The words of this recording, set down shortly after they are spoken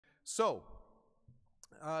So,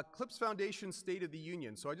 Eclipse Foundation State of the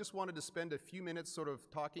Union. So I just wanted to spend a few minutes sort of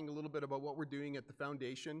talking a little bit about what we're doing at the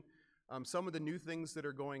foundation, some of the new things that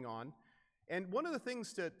are going on. And one of the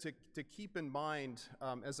things to keep in mind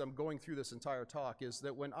as I'm going through this entire talk is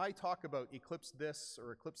that when I talk about Eclipse this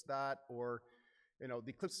or Eclipse that, or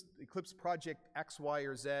the Eclipse project X, Y,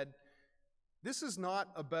 or Z, this is not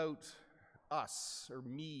about us or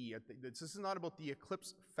me. This is not about the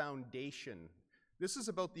Eclipse Foundation. This is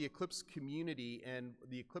about the Eclipse community and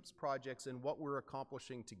the Eclipse projects and what we're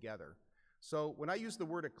accomplishing together. So when I use the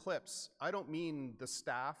word Eclipse, I don't mean the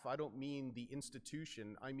staff, I don't mean the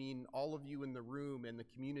institution, I mean all of you in the room and the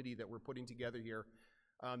community that we're putting together here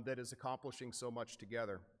that is accomplishing so much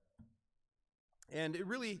together. And it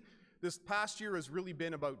really, this past year has really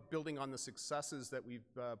been about building on the successes that we've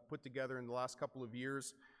put together in the last couple of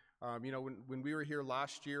years. When we were here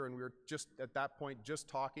last year and we were just at that point just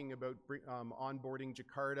talking about onboarding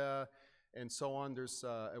Jakarta and so on, there's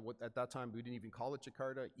at that time we didn't even call it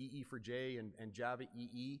Jakarta, EE for J and Java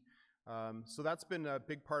EE. So that's been a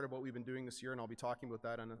big part of what we've been doing this year, and I'll be talking about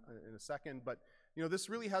that in a second. But this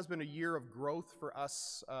really has been a year of growth for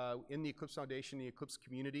us in the Eclipse Foundation, the Eclipse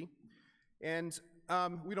community. And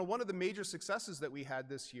one of the major successes that we had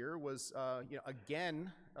this year was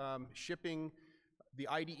again shipping the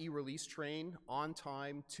IDE release train on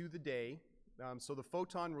time to the day. So the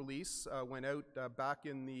Photon release went out back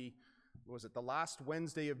in the last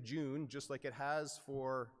Wednesday of June, just like it has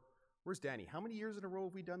for, where's Danny? How many years in a row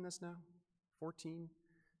have we done this now? 14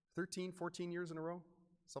 years in a row?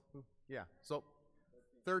 Something, yeah, so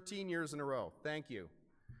 13 years in a row, thank you.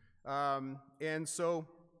 And so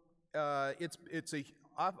it's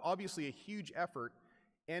obviously a huge effort,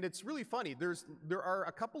 and it's really funny. There are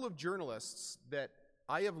a couple of journalists that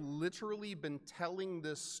I have literally been telling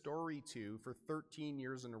this story to for 13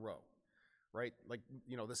 years in a row, right? Like,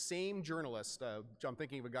 the same journalist, I'm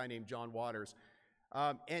thinking of a guy named John Waters,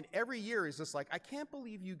 and every year he's just like, I can't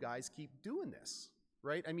believe you guys keep doing this,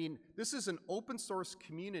 right? I mean, this is an open source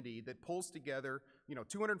community that pulls together,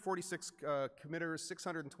 246 committers,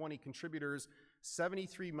 620 contributors,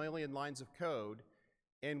 73 million lines of code,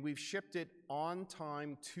 and we've shipped it on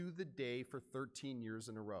time to the day for 13 years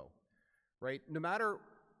in a row. Right? No matter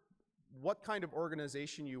what kind of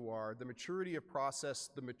organization you are, the maturity of process,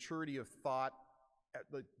 the maturity of thought,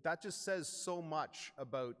 that just says so much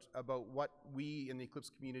about what we in the Eclipse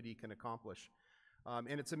community can accomplish.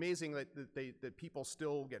 And it's amazing that people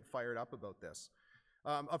still get fired up about this.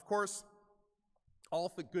 Of course,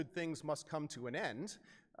 all the good things must come to an end,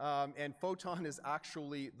 and Photon is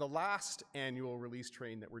actually the last annual release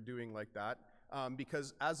train that we're doing like that.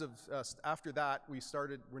 Because as of after that,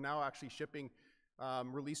 we're now actually shipping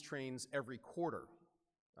release trains every quarter.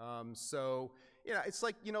 So it's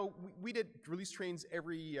like, we did release trains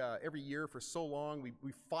every year for so long.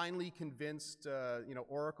 We finally convinced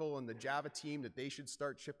Oracle and the Java team that they should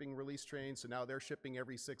start shipping release trains. So now they're shipping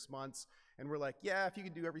every 6 months, and we're like, yeah, if you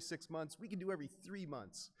can do every 6 months, we can do every 3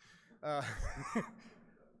 months.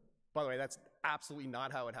 By the way, that's absolutely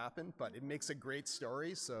not how it happened, but it makes a great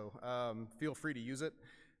story, so feel free to use it.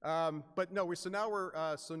 But no, so now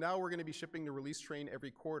we're going to be shipping the release train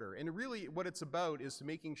every quarter, and really what it's about is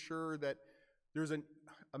making sure that there's a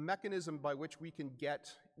mechanism by which we can get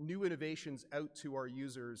new innovations out to our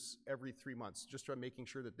users every 3 months, just try making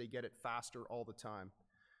sure that they get it faster all the time.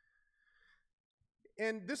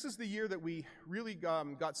 And this is the year that we really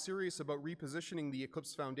got serious about repositioning the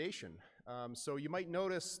Eclipse Foundation. So you might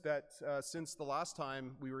notice that since the last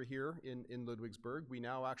time we were here in Ludwigsburg, we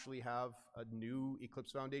now actually have a new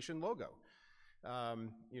Eclipse Foundation logo.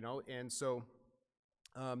 And so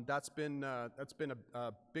that's been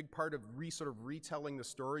a big part of sort of retelling the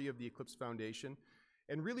story of the Eclipse Foundation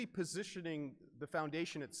and really positioning the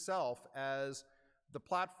foundation itself as the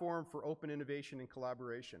platform for open innovation and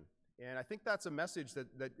collaboration. And I think that's a message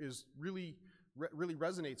that is really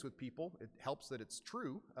resonates with people. It helps that it's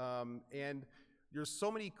true. And there's so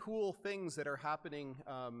many cool things that are happening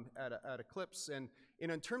at Eclipse. And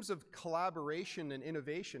in terms of collaboration and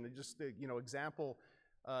innovation, and just example,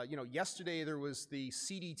 yesterday there was the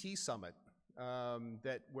CDT Summit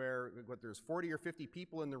where there's 40 or 50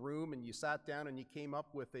 people in the room, and you sat down and you came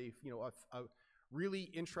up with a really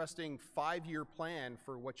interesting 5-year plan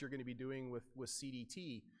for what you're going to be doing with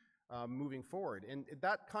CDT. Moving forward, and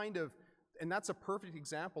that's a perfect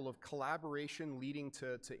example of collaboration leading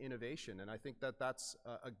to innovation, and I think that's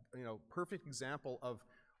a perfect example of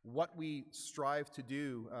what we strive to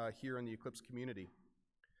do here in the Eclipse community.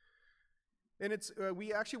 And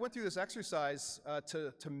we actually went through this exercise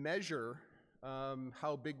to measure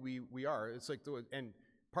how big we are. It's like, and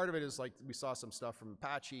part of it is like we saw some stuff from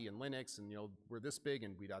Apache and Linux, and we're this big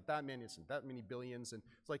and we got that many, it's that many billions, and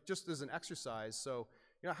it's like just as an exercise. So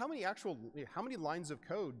how many lines of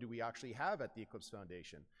code do we actually have at the Eclipse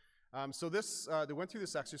Foundation? So they went through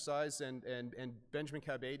this exercise, and Benjamin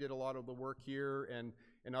Cabet did a lot of the work here,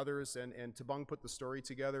 and others, and Tabung put the story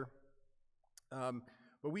together.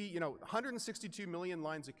 But we, 162 million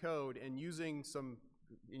lines of code, and using some,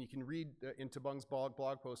 and you can read in Tabung's blog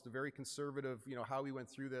post, a very conservative, how we went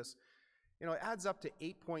through this. It adds up to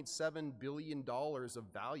 $8.7 billion of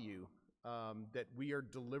value that we are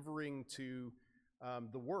delivering to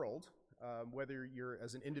the world, whether you're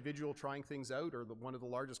as an individual trying things out or one of the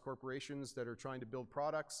largest corporations that are trying to build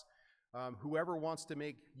products. Whoever wants to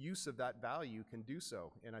make use of that value can do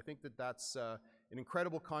so. And I think that that's an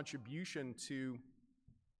incredible contribution to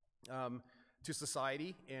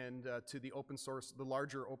society and to the open source, the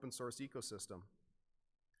larger open source ecosystem.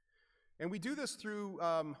 And we do this through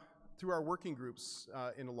our working groups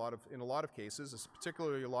in a lot of cases,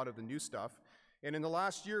 particularly a lot of the new stuff. And in the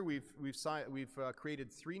last year, we've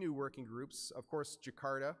created 3 new working groups. Of course,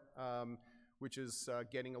 Jakarta, which is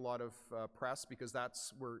getting a lot of press because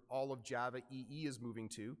that's where all of Java EE is moving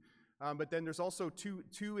to. But then there's also two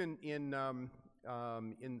in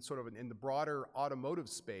the broader automotive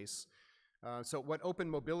space. So what Open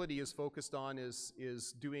Mobility is focused on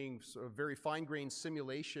is doing sort of very fine-grained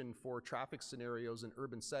simulation for traffic scenarios in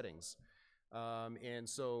urban settings. And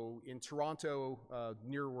so in Toronto,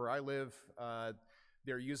 near where I live,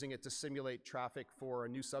 they're using it to simulate traffic for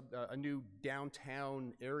a new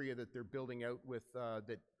downtown area that they're building out with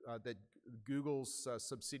that Google's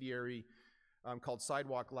subsidiary called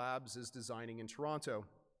Sidewalk Labs is designing in Toronto.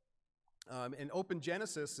 And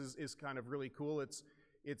OpenGenesis is kind of really cool.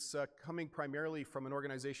 It's coming primarily from an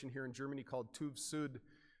organization here in Germany called TÜV Süd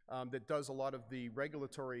that does a lot of the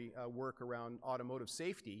regulatory work around automotive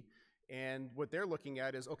safety. And what they're looking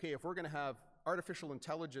at is, okay, if we're going to have artificial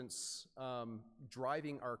intelligence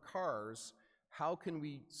driving our cars, how can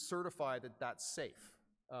we certify that that's safe?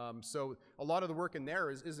 So a lot of the work in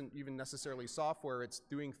there isn't even necessarily software. It's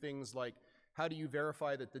doing things like, how do you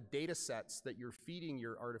verify that the data sets that you're feeding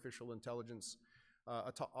your artificial intelligence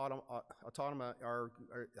automa are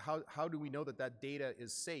how do we know that that data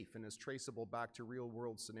is safe and is traceable back to real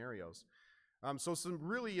world scenarios? So some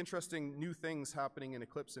really interesting new things happening in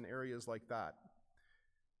Eclipse in areas like that.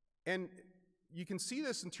 And you can see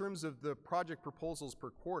this in terms of the project proposals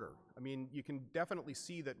per quarter. I mean, you can definitely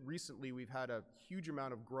see that recently we've had a huge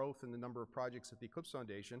amount of growth in the number of projects at the Eclipse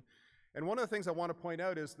Foundation. And one of the things I want to point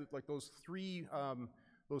out is that like those three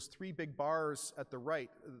big bars at the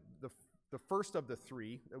right, the first of the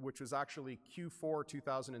 3, which was actually Q4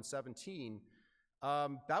 2017,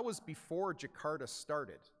 that was before Jakarta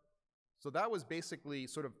started. So that was basically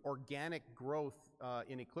sort of organic growth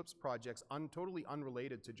in Eclipse projects, totally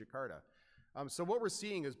unrelated to Jakarta. So what we're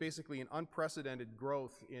seeing is basically an unprecedented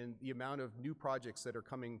growth in the amount of new projects that are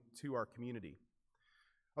coming to our community.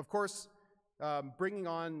 Of course, bringing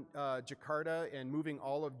on Jakarta and moving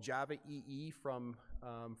all of Java EE from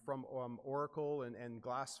Oracle and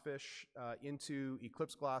Glassfish into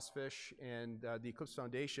Eclipse Glassfish and the Eclipse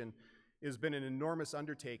Foundation has been an enormous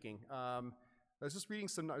undertaking. I was just reading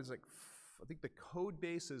some, I think the code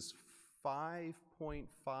base is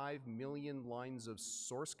 5.5 million lines of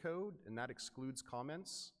source code, and that excludes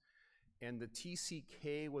comments. And the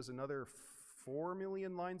TCK was another 4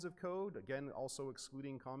 million lines of code, again, also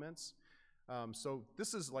excluding comments. So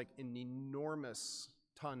this is like an enormous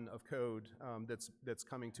ton of code that's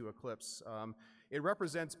coming to Eclipse. It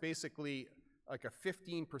represents basically like a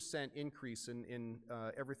 15% increase in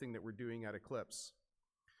everything that we're doing at Eclipse.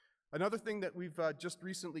 Another thing that we've just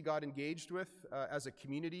recently got engaged with as a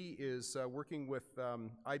community is working with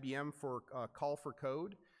IBM for Call for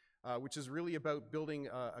Code, which is really about building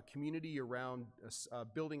a community around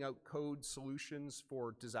building out code solutions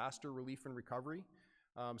for disaster relief and recovery.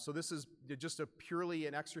 So this is just purely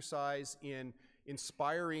an exercise in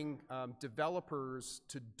inspiring developers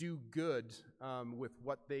to do good with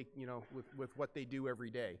what they, with what they do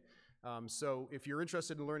every day. So if you're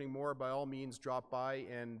interested in learning more, by all means, drop by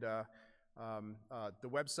and the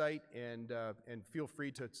website and feel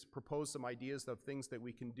free to propose some ideas of things that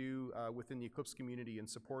we can do within the Eclipse community in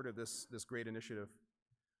support of this great initiative.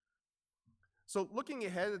 So looking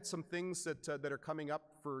ahead at some things that are coming up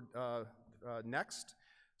for next.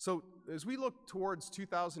 So as we look towards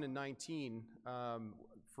 2019,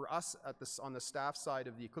 for us on the staff side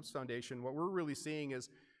of the Eclipse Foundation, what we're really seeing is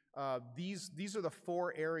these are the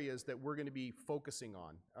 4 areas that we're going to be focusing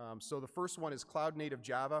on. So the first one is cloud native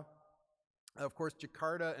Java. Of course,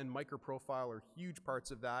 Jakarta and MicroProfile are huge parts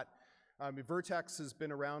of that. Vertex has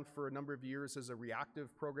been around for a number of years as a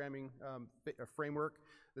reactive programming framework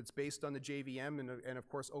that's based on the JVM and of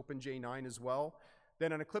course OpenJ9 as well.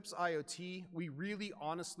 Then on Eclipse IoT, we really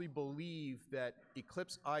honestly believe that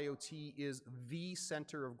Eclipse IoT is the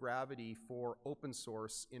center of gravity for open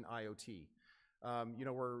source in IoT. You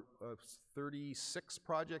know, we're 36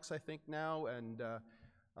 projects, I think, now, and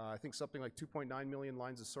I think something like 2.9 million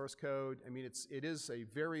lines of source code. I mean, it is a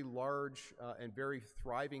very large and very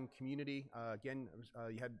thriving community. Again,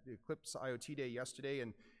 you had the Eclipse IoT Day yesterday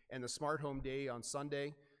and the Smart Home Day on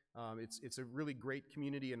Sunday. It's a really great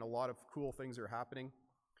community and a lot of cool things are happening.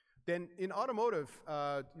 Then in automotive,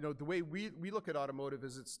 you know, the way we look at automotive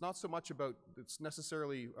is it's not so much about, it's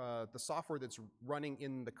necessarily the software that's running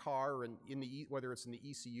in the car and whether it's in the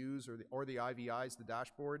ECUs or the IVIs, the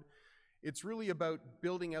dashboard. It's really about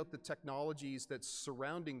building out the technologies that's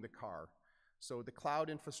surrounding the car. So the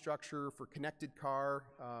cloud infrastructure for connected car,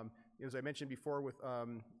 as I mentioned before with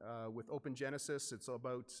OpenGenesis, it's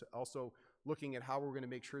about also looking at how we're going to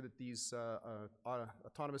make sure that these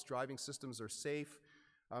autonomous driving systems are safe.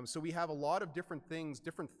 So we have a lot of different things,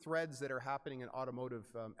 different threads that are happening in automotive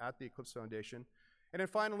at the Eclipse Foundation. And then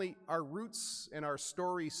finally, our roots and our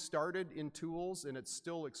story started in tools, and it's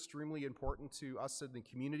still extremely important to us in the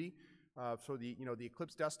community. So the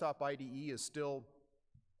Eclipse Desktop IDE is still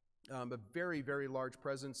a very, very large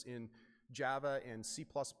presence in Java and C++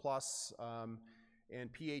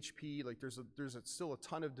 and PHP. Like there's still a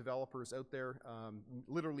ton of developers out there,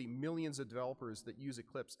 literally millions of developers that use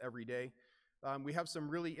Eclipse every day. We have some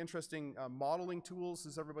really interesting modeling tools,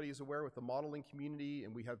 as everybody is aware, with the modeling community,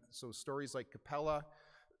 and we have stories like Capella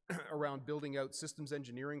around building out systems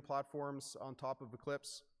engineering platforms on top of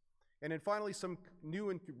Eclipse. And then finally, some new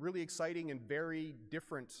and really exciting and very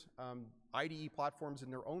different IDE platforms in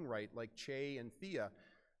their own right, like Che and Thea,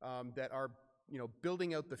 that are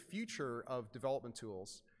building out the future of development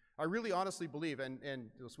tools. I really honestly believe, and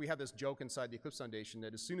we have this joke inside the Eclipse Foundation,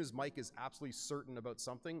 that as soon as Mike is absolutely certain about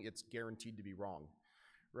something, it's guaranteed to be wrong,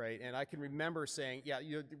 right? And I can remember saying, yeah,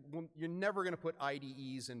 you're never going to put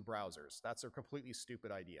IDEs in browsers. That's a completely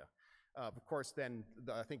stupid idea. Of course, then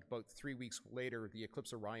I think about 3 weeks later, the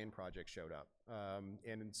Eclipse Orion project showed up,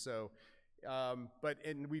 and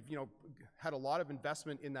we've had a lot of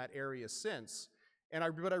investment in that area since. And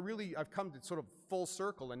I've come to sort of full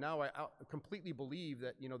circle, and now I completely believe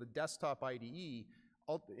that the desktop IDE,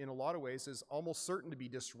 in a lot of ways, is almost certain to be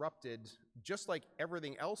disrupted, just like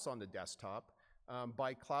everything else on the desktop,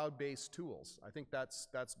 by cloud-based tools. I think that's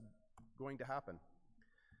going to happen.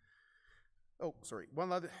 Oh, sorry.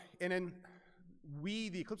 One other, and then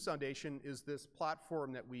the Eclipse Foundation is this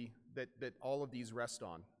platform that all of these rest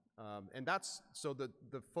on, and that's so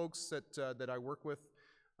the folks that I work with.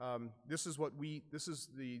 This is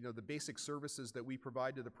the basic services that we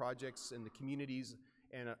provide to the projects and the communities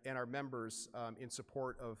and our members in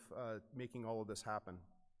support of making all of this happen.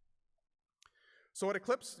 So at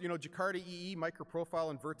Eclipse, Jakarta EE, MicroProfile,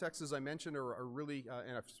 and Vertex, as I mentioned, are really,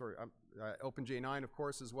 OpenJ9, of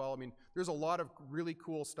course, as well. I mean, there's a lot of really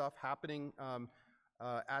cool stuff happening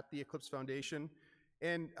at the Eclipse Foundation.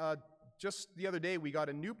 And just the other day, we got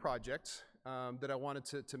a new project that I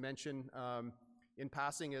wanted to mention in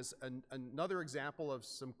passing as another example of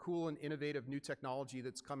some cool and innovative new technology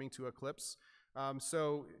that's coming to Eclipse.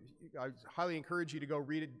 So I highly encourage you to go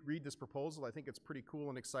read this proposal. I think it's pretty cool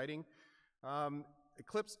and exciting.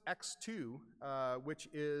 Eclipse X2, which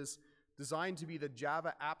is designed to be the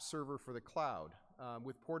Java app server for the cloud,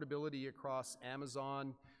 with portability across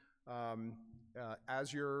Amazon,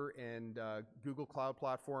 Azure, and Google Cloud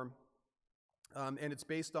Platform. And it's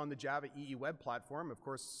based on the Java EE web platform. Of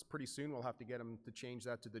course, pretty soon we'll have to get them to change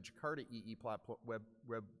that to the Jakarta EE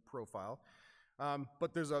web profile.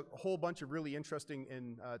 But there's a whole bunch of really interesting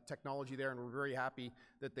technology there, and we're very happy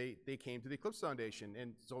that they came to the Eclipse Foundation.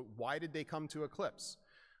 And so why did they come to Eclipse?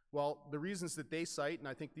 Well, the reasons that they cite, and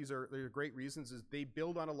I think they're great reasons, is they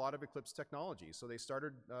build on a lot of Eclipse technology. So they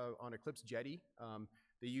started on Eclipse Jetty.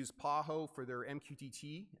 They use PAHO for their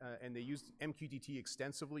MQTT, and they used MQTT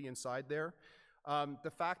extensively inside there.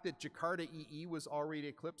 The fact that Jakarta EE was already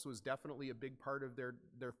Eclipse was definitely a big part of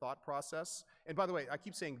their thought process. And by the way, I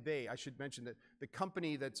keep saying they. I should mention that the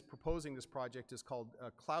company that's proposing this project is called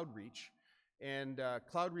CloudReach. And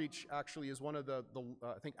CloudReach actually is one of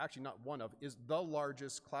I think actually not one of, is the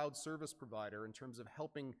largest cloud service provider in terms of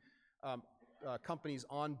helping companies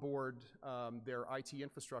onboard their IT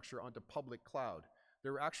infrastructure onto public cloud.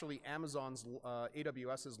 They're actually Amazon's,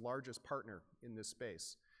 AWS's largest partner in this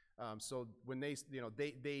space. So when they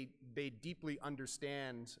deeply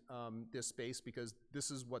understand this space because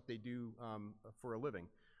this is what they do for a living.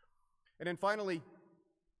 And then finally,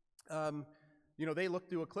 you know, they look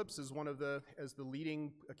to Eclipse as as the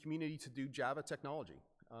leading community to do Java technology.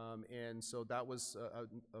 And so that was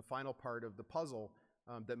a final part of the puzzle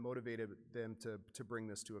that motivated them to bring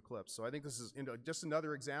this to Eclipse. So I think this is just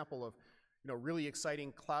another example of, you know, really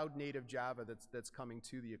exciting cloud-native Java that's coming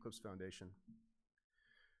to the Eclipse Foundation.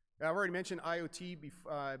 I've already mentioned IoT,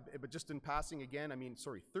 but just in passing again, I mean,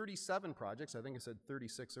 sorry, 37 projects. I think I said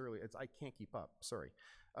 36 earlier. I can't keep up, sorry.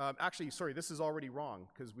 Actually, sorry, this is already wrong,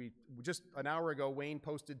 because we just an hour ago, Wayne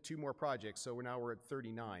posted 2 more projects, so we're at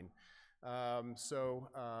 39. So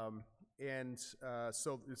it's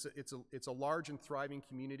a large and thriving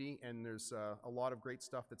community, and there's a lot of great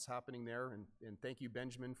stuff that's happening there, and thank you,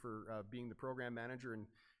 Benjamin, for being the program manager and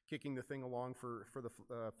kicking the thing along for the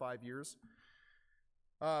 5 years.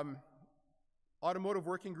 Automotive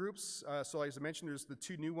working groups, so as I mentioned, there's the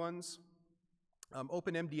 2 new ones.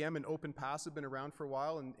 OpenMDM and OpenPass have been around for a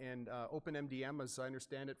while, and OpenMDM, as I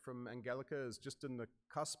understand it from Angelica, is just in the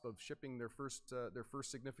cusp of shipping their first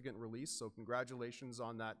significant release, so congratulations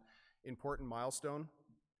on that important milestone.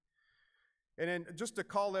 And then just to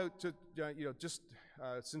call out, to, you know, just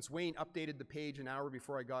since Wayne updated the page an hour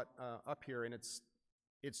before I got up here, and it's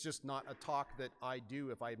just not a talk that I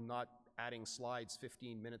do if I'm not adding slides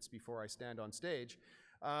 15 minutes before I stand on stage.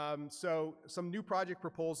 So some new project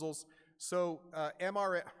proposals. So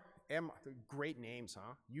great names,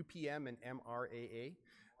 huh? UPM and MRAA.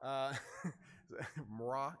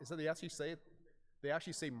 MRA, is that they actually say it? They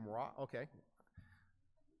actually say MRA, okay.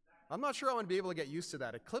 I'm not sure I'm gonna be able to get used to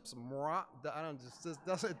that. Eclipse MRA, I don't,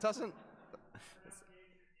 it doesn't,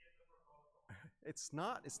 it's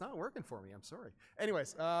not working for me, I'm sorry.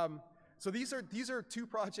 Anyways, so these are 2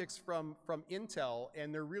 projects from Intel,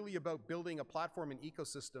 and they're really about building a platform and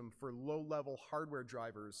ecosystem for low-level hardware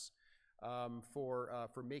drivers for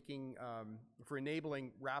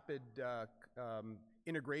enabling rapid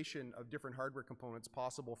integration of different hardware components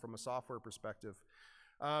possible from a software perspective.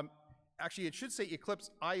 Actually, it should say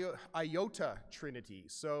Eclipse IOTA Trinity.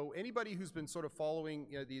 So anybody who's been sort of following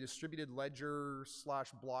the distributed ledger /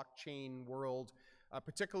 blockchain world,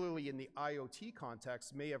 particularly in the IoT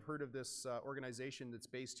context, may have heard of this organization that's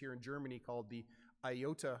based here in Germany called the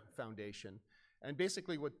IOTA Foundation. And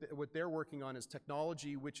basically what they're working on is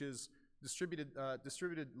technology which is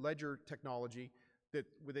distributed ledger technology that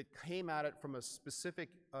came at it from a specific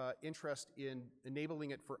interest in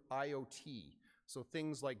enabling it for IoT. So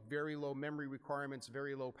things like very low memory requirements,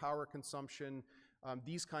 very low power consumption,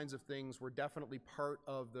 these kinds of things were definitely part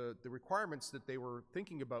of the requirements that they were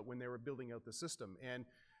thinking about when they were building out the system. And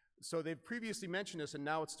so they've previously mentioned this, and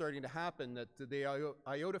now it's starting to happen, that the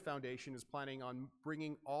IOTA Foundation is planning on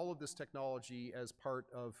bringing all of this technology as part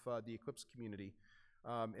of the Eclipse community.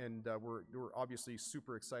 We're obviously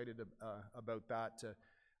super excited about that, to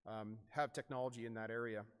have technology in that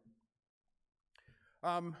area.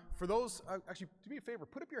 For those, actually, do me a favor,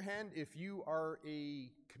 put up your hand if you are a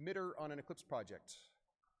committer on an Eclipse project.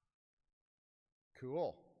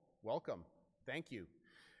 Cool, welcome, thank you.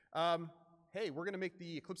 Hey, we're gonna make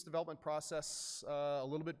the Eclipse development process a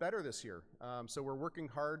little bit better this year. So we're working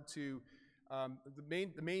hard to,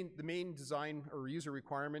 the main design or user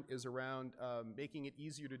requirement is around making it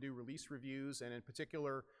easier to do release reviews, and in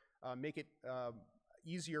particular, make it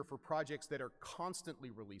easier for projects that are constantly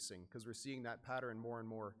releasing, because we're seeing that pattern more and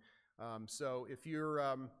more. So if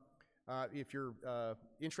you're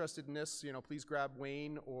interested in this, you know, please grab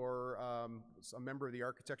Wayne or a member of the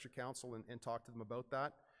Architecture Council and talk to them about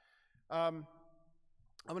that. I'm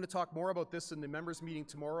going to talk more about this in the members meeting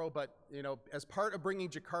tomorrow, but you know, as part of bringing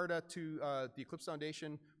Jakarta to the Eclipse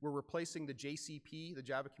Foundation, we're replacing the JCP, the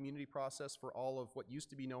Java Community Process, for all of what used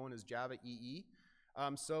to be known as Java EE.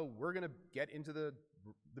 So we're going to get into the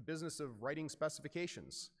business of writing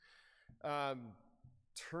specifications.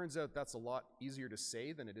 Turns out that's a lot easier to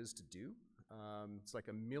say than it is to do. It's like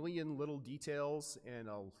a million little details and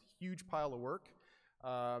a huge pile of work.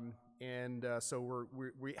 So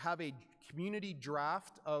we have a community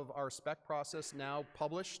draft of our spec process now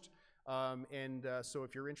published. So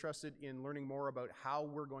if you're interested in learning more about how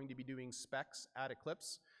we're going to be doing specs at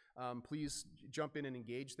Eclipse, please jump in and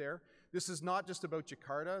engage there. This is not just about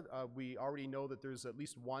Jakarta. We already know that there's at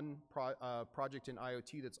least one project in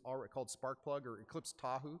IoT that's already called Sparkplug or Eclipse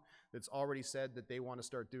Tahoe that's already said that they want to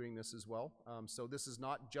start doing this as well. So this is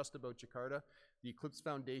not just about Jakarta. The Eclipse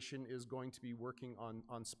Foundation is going to be working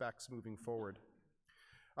on specs moving forward.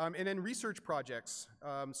 And then research projects.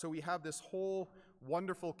 So we have this whole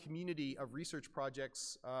wonderful community of research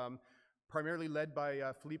projects, primarily led by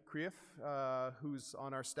Philippe Krief, who's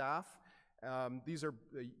on our staff. These are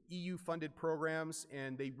EU-funded programs,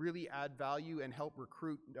 and they really add value and help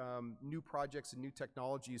recruit new projects and new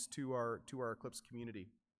technologies to our Eclipse community.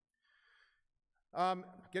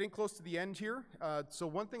 Getting close to the end here. So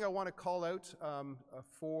one thing I want to call out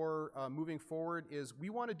for moving forward is we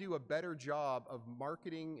want to do a better job of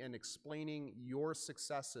marketing and explaining your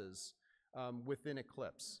successes within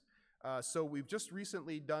Eclipse. So we've just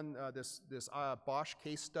recently done this Bosch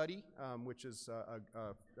case study, which is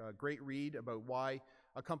a great read about why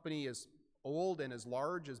a company as old and as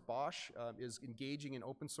large as Bosch is engaging in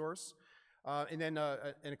open source. And then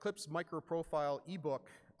an Eclipse microprofile ebook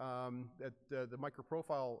that the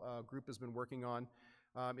microprofile group has been working on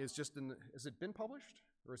is just has it been published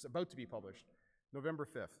or is it about to be published? November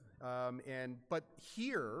 5th. But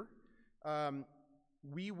here,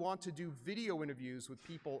 we want to do video interviews with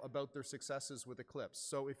people about their successes with Eclipse.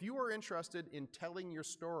 So if you are interested in telling your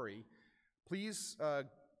story, please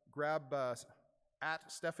grab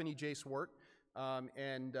at Stephanie J. Swart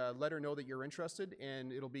and let her know that you're interested,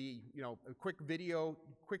 and it'll be a quick video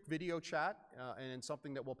chat and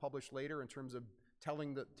something that we'll publish later in terms of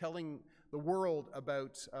telling the world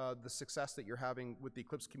about the success that you're having with the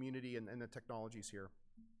Eclipse community and the technologies here.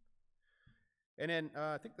 And then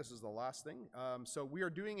I think this is the last thing. So we are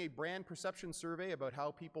doing a brand perception survey about how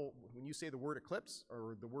people, when you say the word Eclipse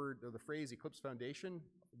or the phrase Eclipse Foundation,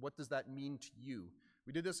 what does that mean to you?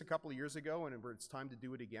 We did this a couple of years ago, and it's time to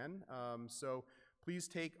do it again. So please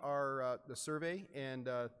take the survey, and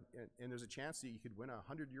there's a chance that you could win a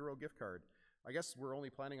 €100 gift card. I guess we're only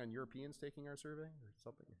planning on Europeans taking our survey or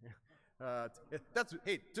something.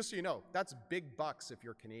 Hey, just so you know, that's big bucks if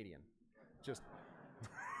you're Canadian. Just.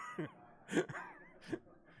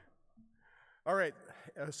 All right,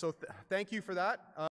 so thank you for that.